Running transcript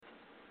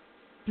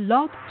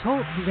Blog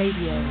Talk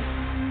Radio.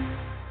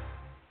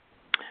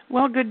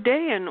 Well, good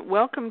day and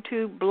welcome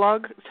to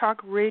Blog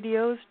Talk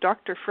Radio's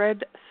Dr.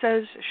 Fred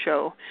Says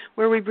Show,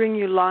 where we bring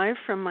you live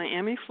from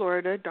Miami,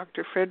 Florida,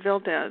 Dr. Fred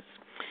Valdes.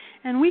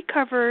 And we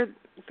cover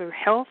the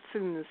health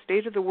and the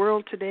state of the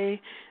world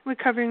today. We're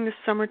covering the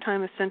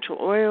summertime essential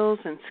oils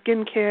and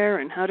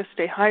skincare and how to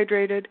stay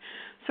hydrated.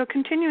 So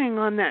continuing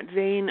on that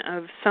vein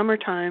of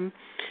summertime,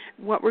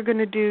 what we're going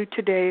to do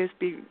today is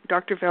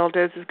Dr.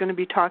 Valdes is going to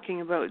be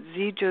talking about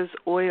Zija's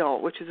oil,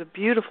 which is a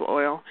beautiful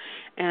oil,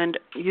 and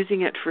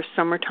using it for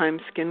summertime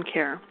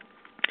skincare.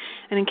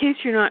 And in case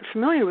you're not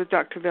familiar with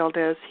Dr.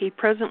 Valdes, he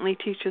presently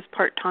teaches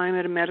part-time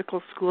at a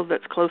medical school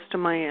that's close to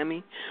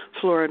Miami,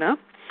 Florida.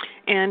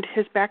 And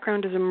his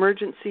background is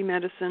emergency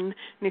medicine, and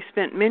he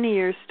spent many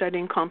years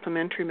studying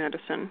complementary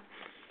medicine.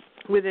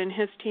 Within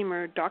his team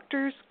are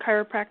doctors,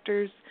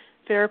 chiropractors,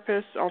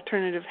 therapists,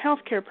 alternative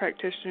healthcare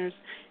practitioners,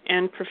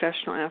 and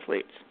professional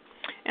athletes.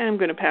 And I'm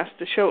going to pass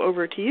the show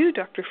over to you,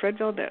 Dr. Fred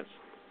Valdes.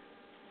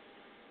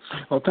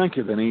 Well, thank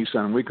you, Denise.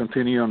 And we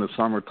continue on the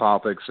summer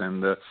topics.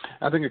 And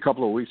I think a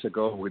couple of weeks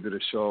ago we did a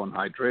show on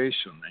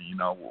hydration. And,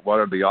 what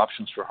are the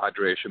options for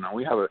hydration? And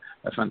we have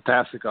a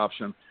fantastic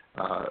option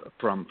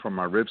from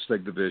our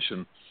ribstick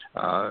division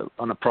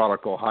on a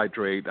product called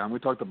Hydrate, and we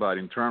talked about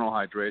internal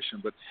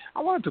hydration, but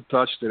I wanted to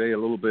touch today a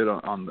little bit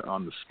on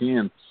the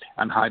skin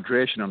and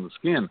hydration on the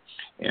skin.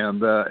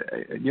 And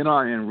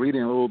in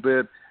reading a little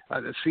bit,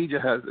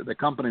 Zija has, the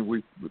company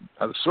we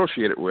are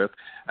associated with,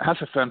 has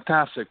a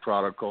fantastic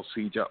product called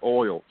Zija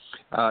Oil.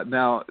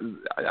 Now,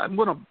 I'm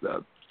going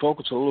to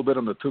focus a little bit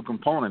on the two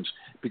components,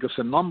 because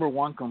the number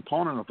one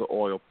component of the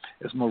oil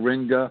is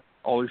Moringa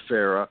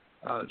oleifera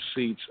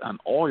seeds and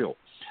oil.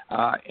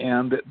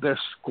 And there's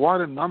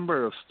quite a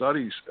number of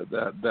studies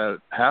that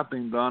have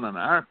been done and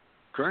are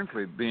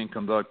currently being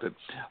conducted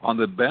on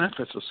the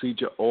benefits of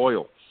Zija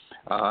oil.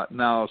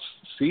 Now,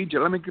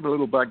 Zija, let me give a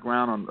little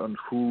background on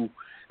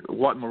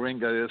what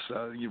Moringa is,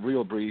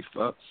 real brief.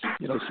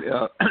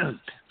 Zija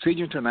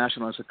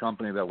International is a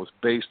company that was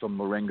based on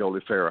Moringa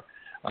oleifera.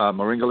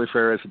 Moringa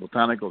oleifera is a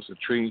botanical, it's a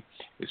tree.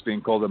 It's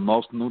being called the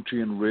most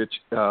nutrient-rich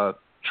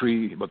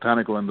tree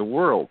botanical in the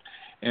world.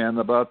 And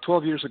about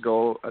 12 years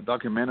ago, a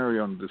documentary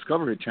on the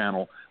Discovery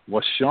Channel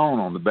was shown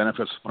on the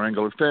benefits of Moringa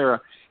oleifera.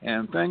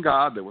 And thank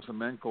God there was a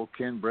man called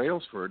Ken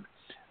Brailsford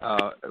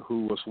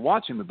who was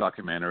watching the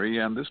documentary.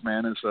 And this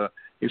man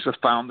he's a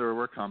founder of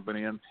our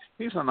company, and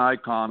he's an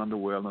icon in the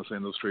wellness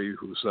industry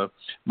who's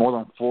more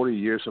than 40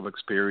 years of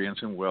experience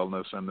in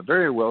wellness and a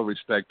very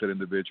well-respected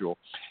individual.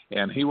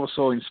 And he was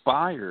so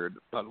inspired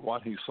by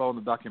what he saw in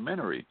the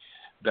documentary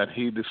that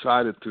he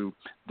decided to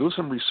do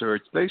some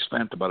research. They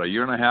spent about a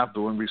year and a half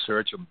doing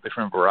research on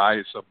different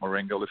varieties of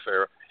Moringa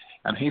oleifera,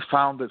 and he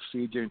founded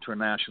Zija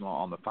International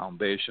on the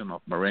foundation of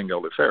Moringa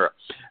oleifera.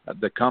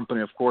 The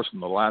company, of course,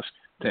 in the last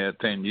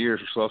 10 years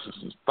or so since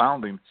its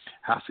founding,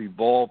 has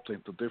evolved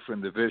into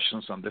different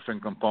divisions and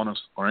different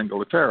components of Moringa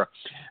oleifera.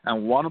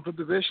 And one of the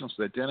divisions,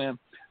 the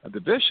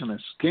division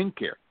is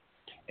skincare.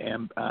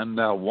 And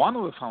one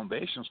of the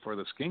foundations for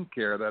the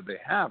skincare that they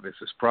have is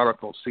this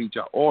product called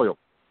Zija Oil.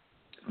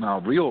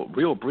 Now,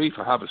 real brief,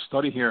 I have a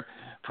study here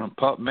from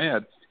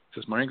PubMed. It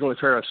says Moringa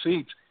oleifera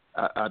seeds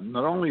are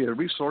not only a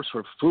resource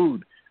for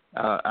food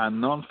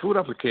and non-food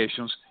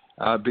applications,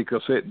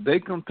 because they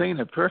contain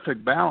a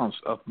perfect balance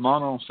of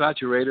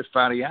monounsaturated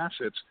fatty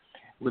acids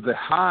with a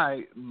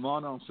high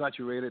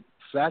monounsaturated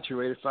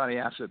saturated fatty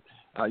acid.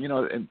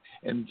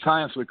 In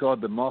science we call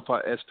it the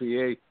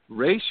MOFA-SPA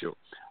ratio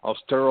of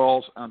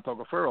sterols and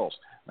tocopherols.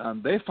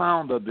 And they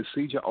found that the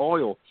Zija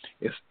oil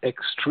is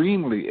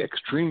extremely,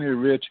 extremely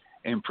rich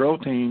in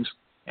proteins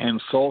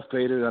and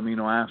sulfated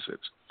amino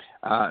acids.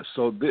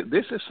 So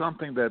this is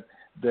something that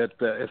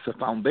is a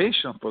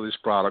foundation for this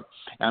product.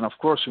 And, of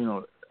course,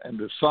 in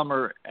the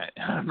summer,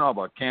 I don't know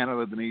about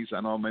Canada, Denise,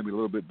 I know maybe a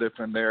little bit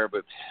different there,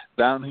 but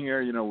down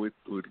here,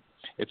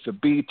 it's a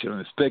beach and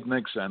it's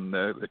picnics and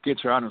the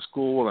kids are out in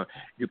school and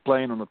you're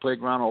playing on the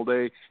playground all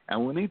day,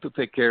 and we need to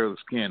take care of the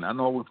skin. I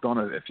know we've done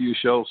a few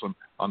shows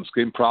on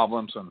skin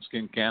problems and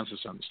skin cancers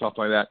and stuff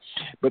like that,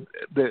 but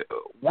the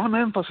one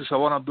emphasis I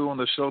want to do on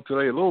the show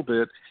today a little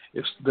bit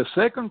is the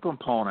second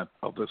component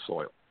of this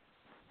oil.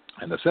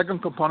 And the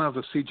second component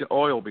of the Zija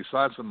oil,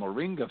 besides the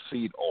Moringa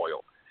seed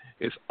oil,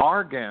 is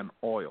argan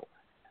oil.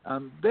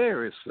 And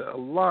there is a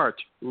large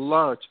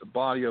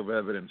body of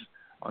evidence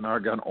on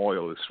argan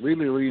oil. It's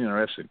really, really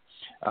interesting.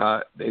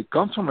 It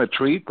comes from a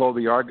tree called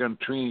the argan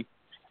tree,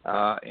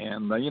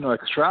 and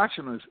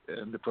extraction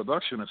and the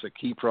production is a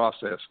key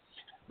process.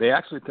 They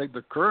actually take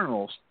the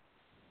kernels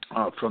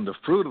from the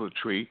fruit of the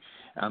tree,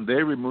 and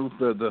they remove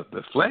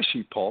the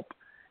fleshy pulp.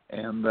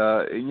 And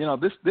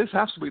this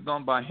has to be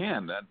done by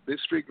hand. This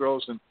tree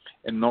grows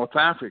in North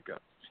Africa.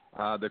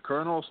 The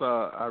kernels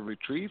are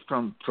retrieved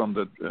from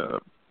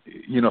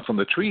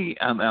the tree,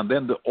 and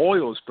then the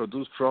oil is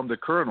produced from the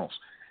kernels.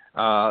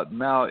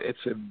 Now,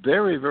 it's a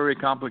very, very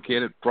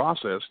complicated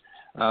process.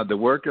 The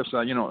workers,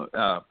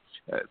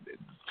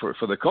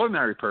 for the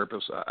culinary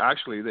purpose,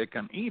 actually they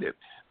can eat it.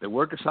 The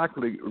workers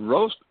actually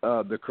roast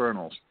the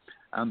kernels,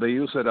 and they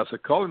use it as a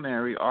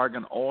culinary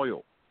argan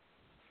oil.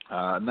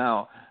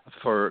 Now,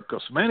 for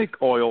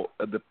cosmetic oil,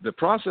 the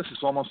process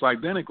is almost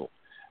identical.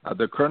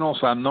 The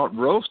kernels are not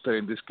roasted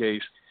in this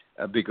case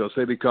because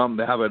they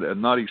have a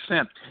nutty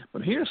scent.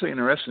 But here's the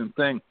interesting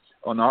thing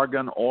on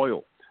argan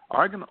oil.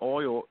 Argan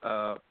oil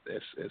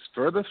is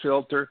further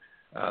filtered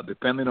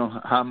depending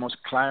on how much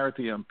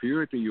clarity and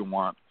purity you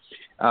want.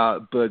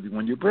 But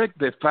when you break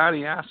the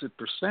fatty acid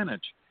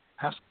percentage,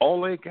 has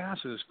oleic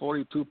acid is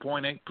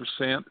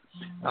 42.8%,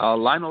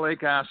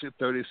 linoleic acid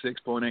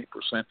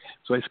 36.8%.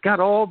 So it's got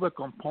all the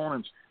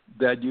components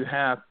that you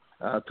have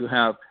to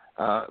have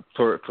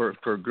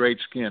for great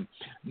skin.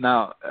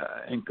 Now,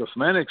 in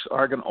cosmetics,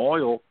 argan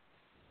oil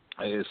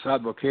is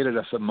advocated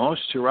as a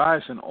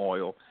moisturizing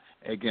oil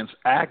against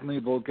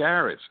acne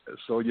vulgaris.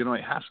 So,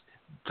 it has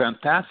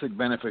fantastic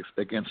benefits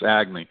against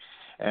acne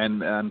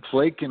and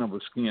flaking of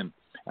the skin.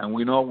 And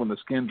we know when the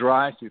skin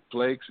dries, it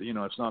flakes,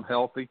 it's not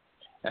healthy.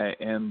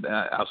 And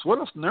as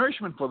well as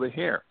nourishment for the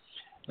hair.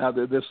 Now,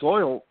 this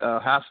oil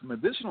has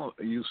medicinal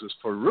uses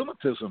for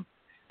rheumatism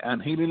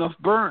and healing of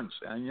burns.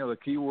 And, the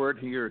key word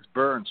here is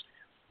burns.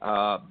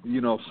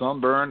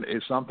 Sunburn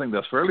is something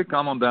that's fairly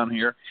common down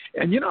here.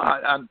 And,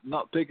 I'm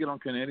not picking on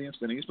Canadians,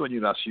 Denise, but,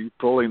 as you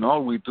probably know,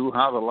 we do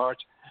have a large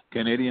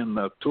Canadian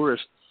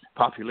tourist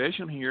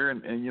population here.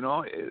 And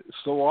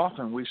so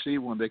often we see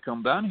when they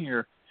come down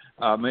here,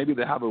 maybe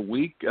they have a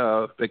week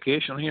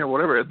vacation here,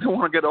 whatever. They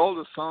want to get all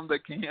the sun they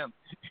can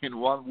in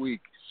 1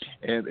 week.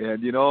 And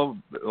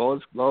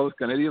those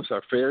Canadians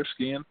are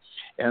fair-skinned,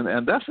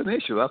 and that's an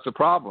issue. That's a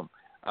problem.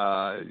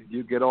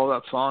 You get all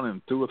that sun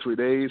in 2 or 3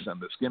 days,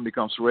 and the skin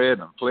becomes red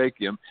and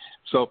flaky. And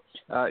so,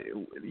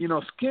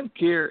 skin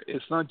care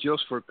is not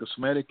just for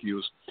cosmetic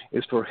use.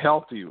 It's for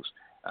health use.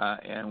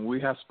 And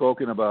we have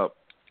spoken about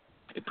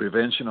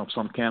prevention of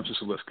some cancers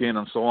of the skin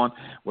and so on.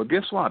 Well,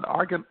 guess what?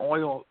 Argan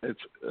oil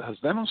has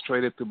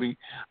demonstrated to be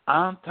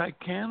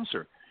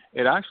anti-cancer.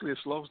 It actually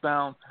slows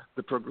down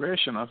the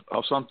progression of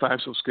some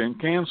types of skin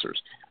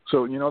cancers.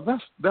 So,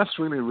 that's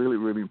really, really,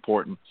 really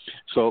important.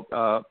 So,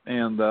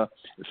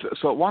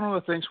 so one of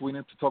the things we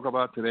need to talk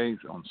about today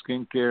on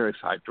skincare is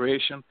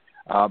hydration.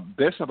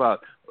 There's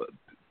about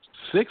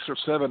 6 or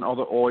 7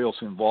 other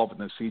oils involved in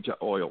the Zija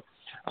oil.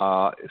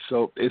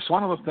 So it's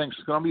one of the things.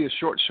 It's going to be a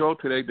short show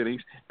today,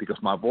 Denise, because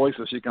my voice,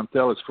 as you can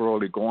tell, is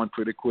probably going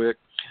pretty quick.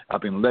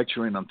 I've been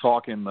lecturing and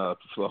talking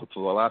for the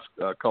last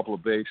couple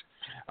of days.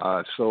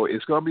 So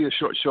it's going to be a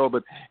short show,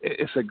 but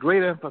it's a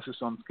great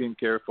emphasis on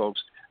skincare,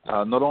 folks.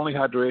 Not only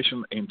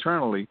hydration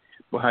internally,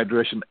 but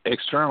hydration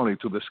externally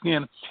to the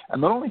skin.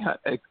 And not only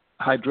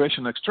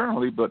hydration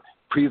externally, but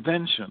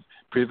prevention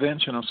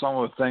of some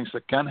of the things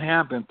that can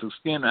happen to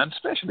skin, and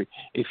especially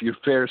if you're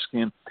fair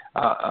skin,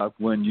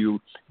 when you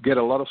get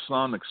a lot of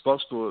sun,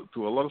 exposed to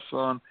a lot of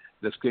sun,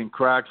 the skin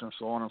cracks and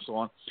so on and so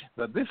on.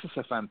 But this is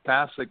a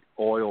fantastic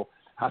oil,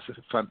 has a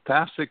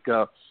fantastic,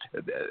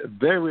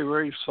 very,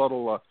 very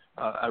subtle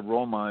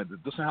aroma.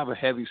 It doesn't have a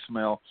heavy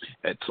smell.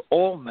 It's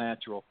all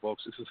natural,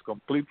 folks. This is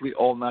completely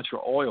all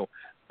natural oil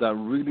that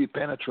really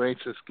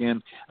penetrates the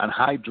skin and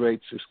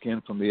hydrates the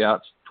skin from the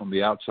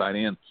outside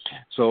in.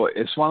 So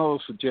it's one of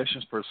those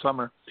suggestions for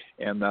summer.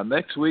 And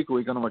next week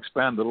we're going to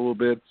expand a little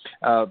bit.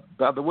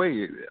 By the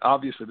way,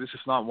 obviously this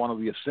is not one of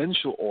the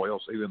essential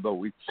oils, even though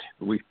we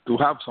do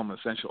have some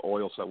essential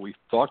oils that we've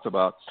talked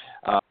about.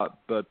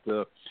 But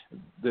the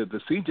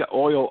Zija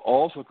oil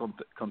also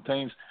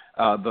contains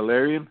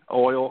valerian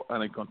oil,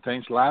 and it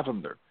contains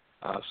lavender.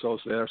 So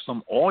there are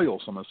some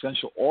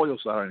essential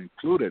oils that are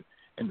included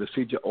in the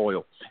Zija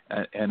oil,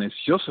 and it's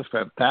just a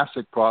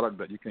fantastic product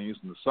that you can use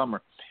in the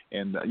summer.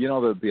 And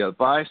the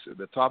advice,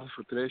 the topic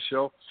for today's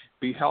show: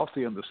 be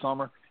healthy in the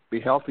summer, be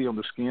healthy on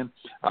the skin.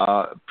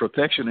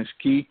 Protection is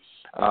key.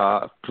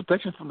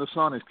 Protection from the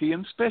sun is key,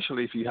 and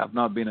especially if you have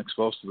not been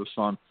exposed to the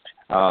sun,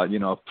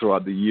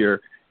 throughout the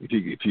year.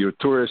 If you're a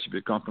tourist, if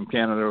you come from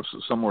Canada or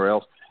somewhere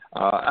else.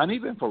 And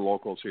even for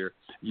locals here,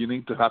 you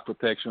need to have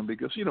protection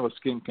because,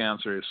 skin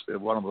cancer is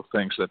one of the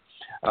things that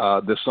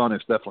the sun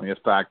is definitely a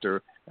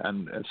factor,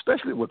 and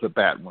especially with the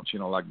bad ones,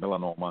 like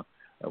melanoma,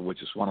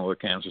 which is one of the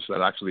cancers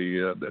that actually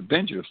the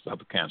dangerous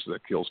type of cancer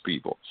that kills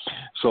people.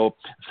 So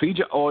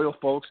Zija oil,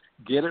 folks,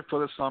 get it for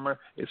the summer.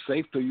 It's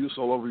safe to use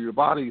all over your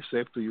body. It's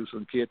safe to use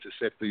on kids. It's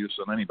safe to use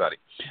on anybody.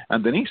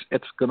 And Denise,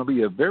 it's going to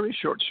be a very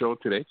short show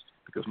today,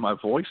 because my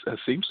voice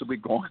seems to be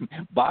going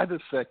by the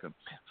second.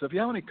 So if you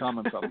have any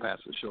comments, I'll pass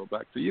the show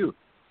back to you.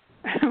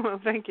 Well,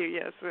 thank you.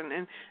 Yes,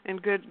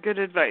 and good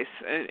advice.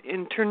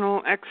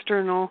 Internal,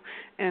 external,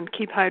 and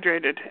keep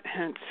hydrated.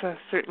 It's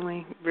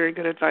certainly very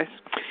good advice.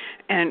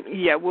 And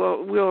yeah,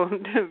 we'll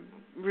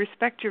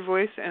respect your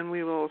voice, and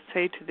we will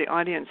say to the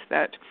audience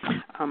that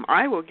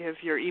I will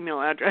give your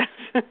email address.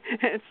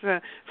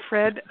 It's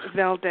Fred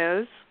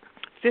Valdes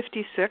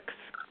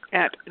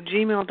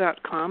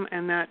 56@gmail.com,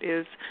 and that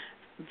is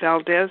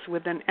Valdes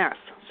with an S.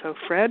 So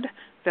Fred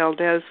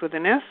Valdes with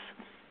an S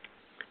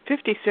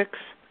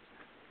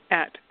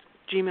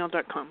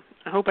 56@gmail.com.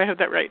 I hope I have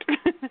that right.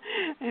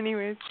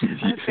 Anyways,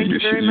 thank you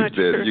very much.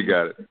 You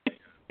got it.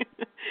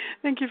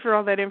 Thank you for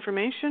all that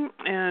information,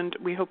 and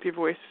we hope your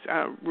voice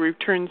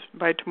returns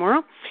by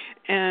tomorrow.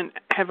 And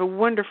have a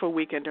wonderful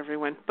weekend,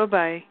 everyone.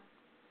 Bye-bye.